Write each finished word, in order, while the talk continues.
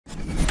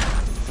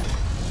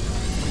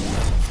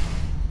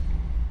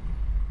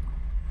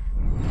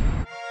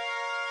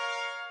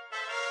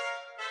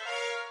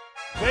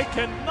They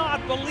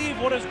cannot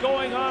believe what is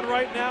going on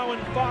right now in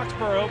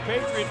Foxborough.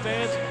 Patriot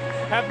fans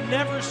have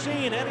never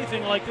seen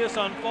anything like this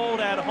unfold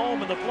at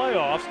home in the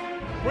playoffs.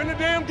 Win the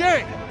damn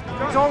game.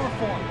 It's over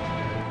for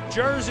him.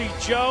 Jersey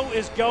Joe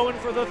is going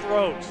for the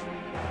throat.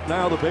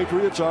 Now the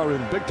Patriots are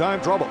in big-time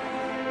trouble.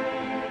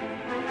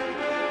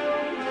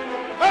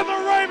 And the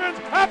Ravens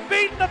have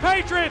beaten the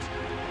Patriots.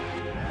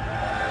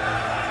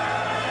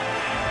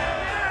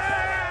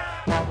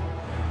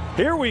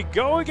 Here we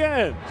go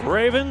again.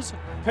 Ravens,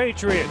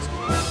 Patriots.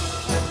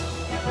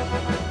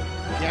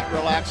 Can't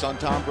relax on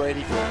Tom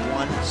Brady for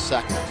 1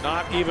 second.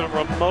 Not even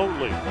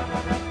remotely.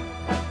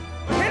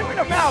 Hit him in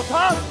the mouth,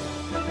 huh?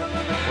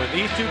 When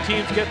these two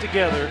teams get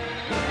together,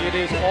 it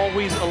is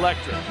always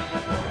electric.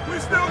 We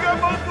still got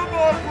more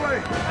football to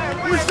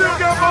play. We still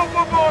got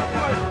more football to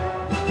play.